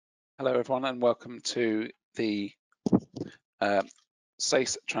Hello everyone and welcome to the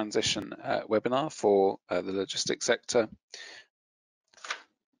SASE transition webinar for the logistics sector.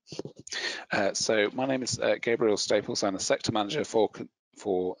 So my name is Gabriel Staples. I'm a sector manager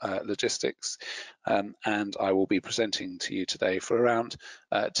for logistics, and I will be presenting to you today for around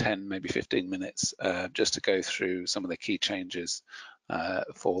 10, maybe 15 minutes just to go through some of the key changes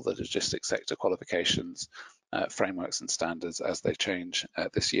for the logistics sector qualifications, frameworks and standards as they change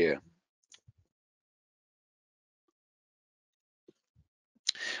this year.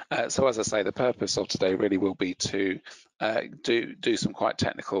 So as I say, the purpose of today really will be to do some quite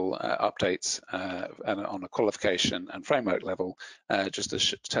technical updates and on a qualification and framework level, just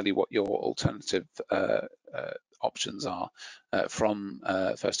to tell you what your alternative options are from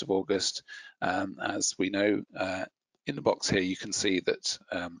 1st of August. As we know, in the box here, you can see that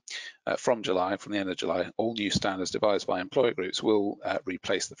from the end of July, all new standards devised by employer groups will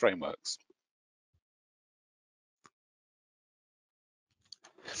replace the frameworks.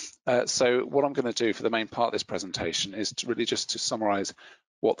 So what I'm going to do for the main part of this presentation is to really just to summarize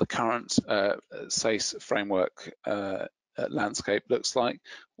what the current SASE framework landscape looks like,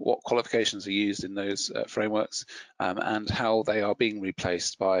 what qualifications are used in those frameworks, and how they are being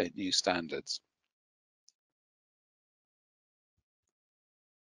replaced by new standards.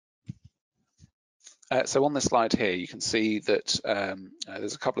 So on this slide here, you can see that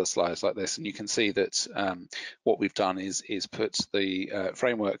there's a couple of slides like this, and you can see that what we've done is put the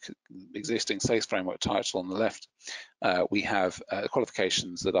existing SASE framework title on the left. We have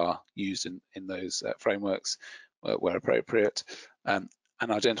qualifications that are used in those frameworks where appropriate, and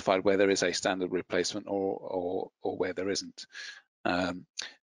identified where there is a standard replacement or where there isn't.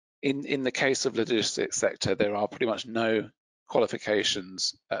 In the case of logistics sector, there are pretty much no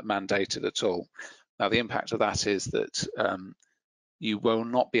qualifications mandated at all. Now, the impact of that is that you will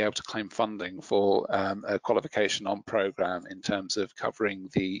not be able to claim funding for a qualification on program in terms of covering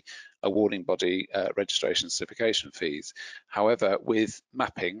the awarding body registration certification fees. However, with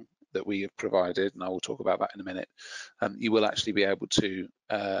mapping that we have provided, and I will talk about that in a minute, you will actually be able to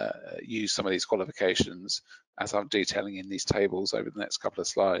use some of these qualifications, as I'm detailing in these tables over the next couple of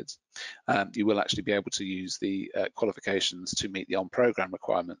slides. You will actually be able to use the qualifications to meet the on-program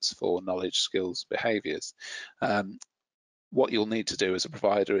requirements for knowledge, skills, behaviours. What you'll need to do as a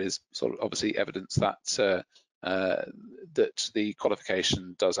provider is sort of obviously evidence that that the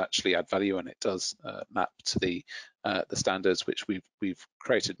qualification does actually add value and it does map to the standards, which we've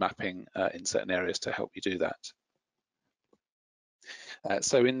created mapping in certain areas to help you do that.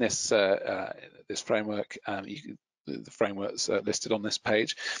 So in this this framework, the frameworks listed on this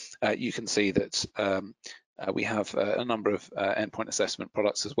page, you can see that we have a number of endpoint assessment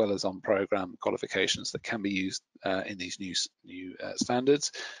products as well as on-program qualifications that can be used in these new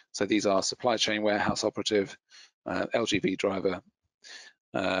standards. So these are supply chain warehouse operative, LGV driver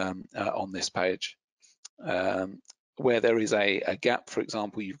on this page. Where there is a gap, for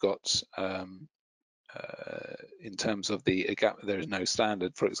example, you've got in terms of the gap, there is no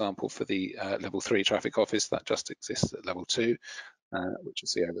standard, for example, for the level 3 traffic office, that just exists at level 2, which you'll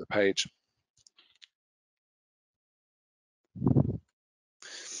see over the page.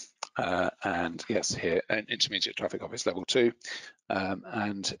 And yes, here, an intermediate traffic office level 2.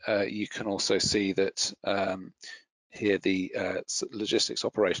 And you can also see that here the logistics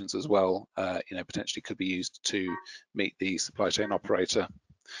operations as well, potentially could be used to meet the supply chain operator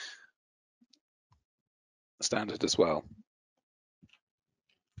standard as well.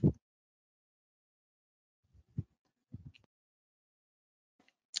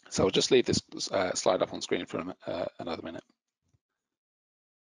 So I'll just leave this slide up on screen for another minute.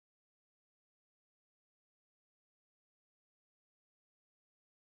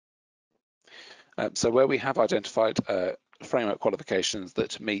 So where we have identified framework qualifications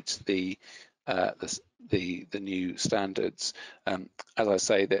that meet the new standards, as I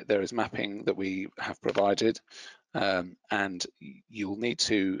say, that there is mapping that we have provided, and you'll need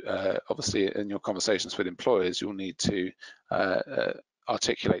to obviously in your conversations with employers, you'll need to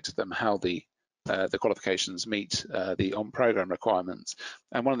articulate to them how the qualifications meet the on-program requirements.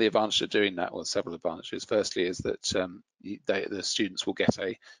 And one of the advantages of doing that, well, several advantages. Firstly, is that the students will get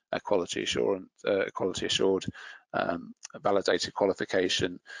a quality assured, validated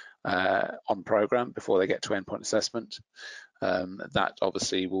qualification on program before they get to endpoint assessment. That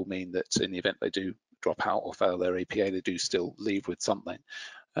obviously will mean that in the event they do drop out or fail their EPA, they do still leave with something.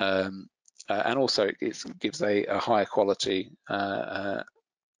 And also it gives a higher quality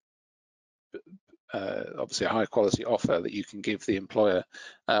obviously a high quality offer that you can give the employer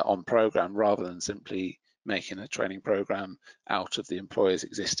on program, rather than simply making a training program out of the employer's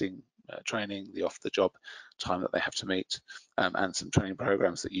existing training, the off-the-job time that they have to meet, and some training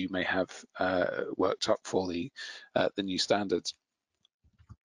programs that you may have worked up for the new standards.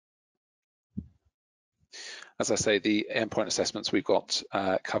 As I say, the endpoint assessments we've got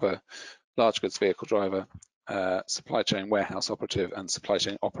cover large goods vehicle driver, supply chain warehouse operative, and supply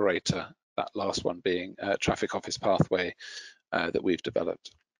chain operator, that last one being traffic office pathway that we've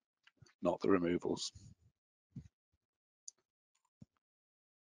developed, not the removals.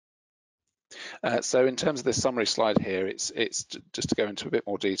 So in terms of this summary slide here, it's just to go into a bit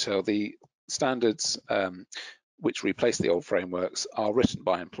more detail. The standards which replace the old frameworks are written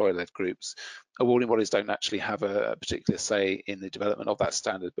by employer-led groups. Awarding bodies don't actually have a particular say in the development of that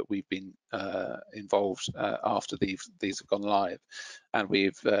standard, but we've been involved after these have gone live, and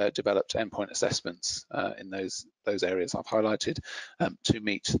we've developed endpoint assessments in those areas I've highlighted to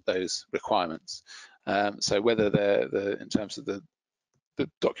meet those requirements. So whether they're in terms of the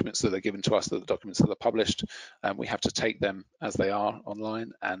documents that are given to us, the documents that are published, we have to take them as they are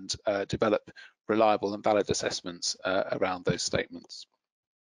online and develop reliable and valid assessments around those statements.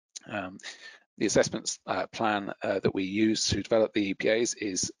 The assessments plan that we use to develop the EPAs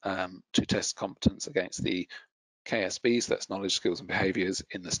is to test competence against the KSBs, that's knowledge, skills and behaviours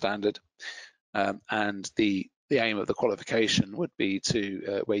in the standard, and the aim of the qualification would be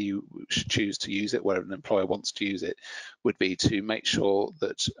to, where you should choose to use it, where an employer wants to use it, would be to make sure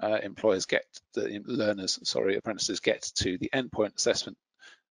that apprentices get to the endpoint assessment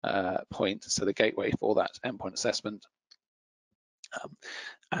point, so the gateway for that endpoint assessment,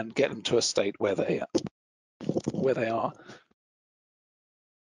 and get them to a state where they are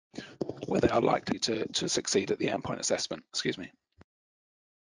likely to succeed at the endpoint assessment. Excuse me.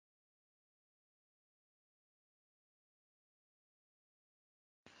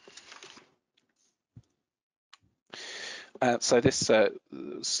 So this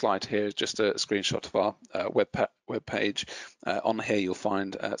slide here is just a screenshot of our web page. On here you'll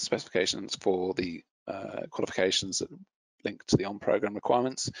find specifications for the qualifications that link to the on-program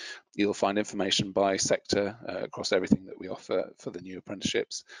requirements. You'll find information by sector across everything that we offer for the new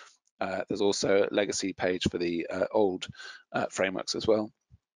apprenticeships. There's also a legacy page for the old frameworks as well.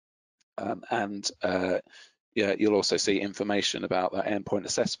 Yeah, you'll also see information about that endpoint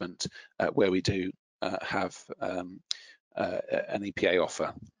assessment where we do have an EPA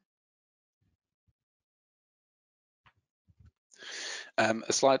offer.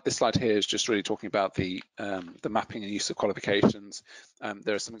 This slide here is just really talking about the mapping and use of qualifications.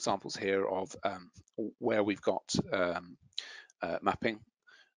 There are some examples here of where we've got mapping.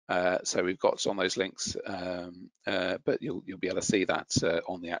 So we've got on those links, but you'll be able to see that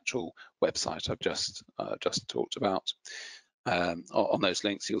on the actual website I've just talked about. On those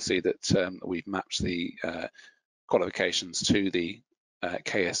links, you'll see that we've mapped the qualifications to the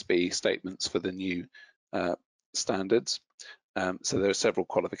KSB statements for the new standards. So there are several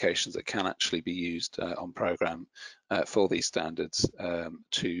qualifications that can actually be used on program for these standards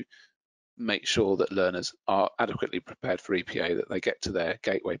to make sure that learners are adequately prepared for EPA, that they get to their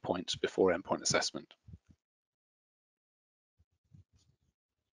gateway point before endpoint assessment.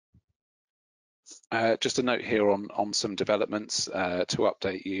 Just a note here on some developments to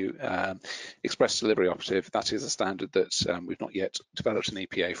update you. Express delivery operative, that is a standard that we've not yet developed an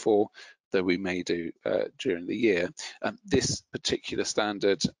EPA for, though we may do during the year. This particular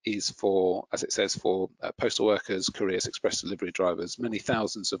standard is for, as it says, for postal workers, couriers, express delivery drivers, many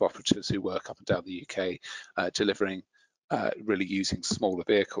thousands of operatives who work up and down the UK delivering, really using smaller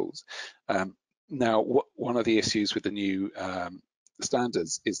vehicles. Now, one of the issues with the new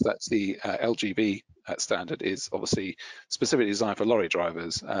standards is that the LGV standard is obviously specifically designed for lorry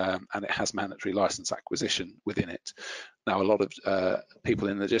drivers, and it has mandatory license acquisition within it. Now, a lot of people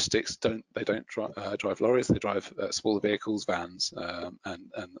in logistics don't drive lorries, they drive smaller vehicles, vans,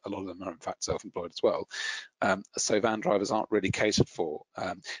 and a lot of them are in fact self-employed as well. So van drivers aren't really catered for.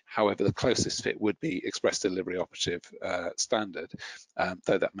 However, the closest fit would be express delivery operative standard,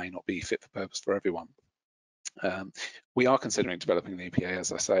 though that may not be fit for purpose for everyone. We are considering developing the EPA,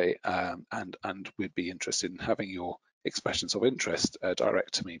 as I say, and we'd be interested in having your expressions of interest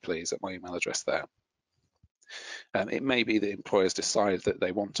direct to me, please, at my email address there. It may be that employers decide that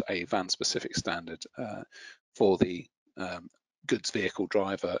they want a van-specific standard for the goods vehicle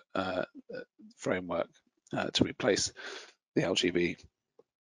driver framework to replace the LGV.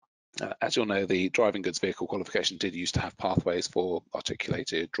 As you'll know, the driving goods vehicle qualification did used to have pathways for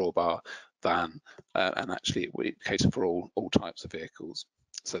articulated, drawbar, van, and actually it catered for all types of vehicles.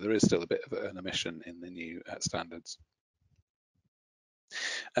 So there is still a bit of an omission in the new standards.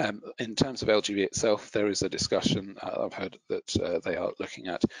 In terms of LGV itself, there is a discussion. I've heard that they are looking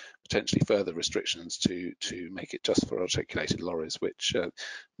at potentially further restrictions to make it just for articulated lorries, which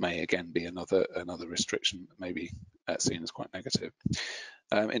may again be another restriction, maybe seen as quite negative.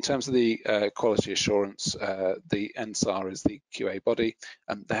 In terms of the quality assurance, the NSAR is the QA body,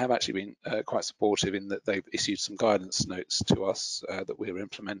 and they have actually been quite supportive in that they've issued some guidance notes to us that we're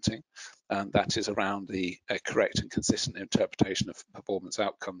implementing. That is around the correct and consistent interpretation of performance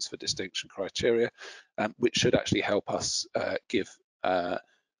outcomes for distinction criteria, which should actually help us give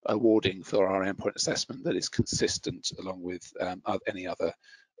awarding for our endpoint assessment that is consistent along with any other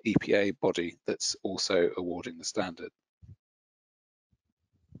EPA body that's also awarding the standard.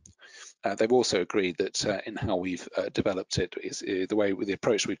 They've also agreed that in how we've developed it, is the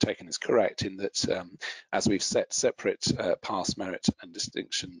approach we've taken is correct in that as we've set separate pass, merit, and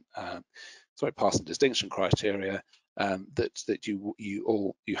distinction, pass and distinction criteria, that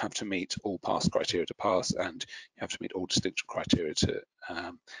you have to meet all pass criteria to pass, and you have to meet all distinction criteria to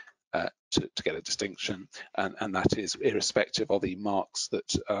get a distinction, and that is irrespective of the marks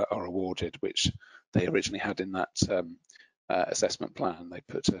that are awarded, which they originally had in that assessment plan. They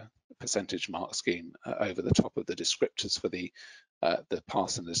put a percentage mark scheme over the top of the descriptors for the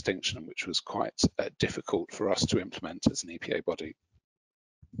pass and distinction, which was quite difficult for us to implement as an EPA body.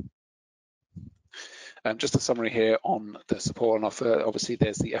 Just a summary here on the support on offer. Obviously,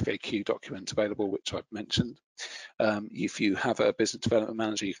 there's the FAQ document available, which I've mentioned. If you have a business development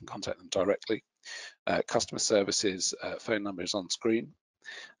manager, you can contact them directly. Customer services phone number is on screen.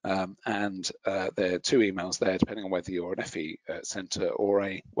 And there are 2 emails there, depending on whether you're an FE centre or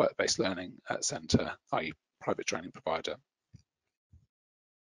a work-based learning centre, i.e. private training provider.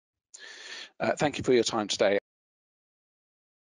 Thank you for your time today.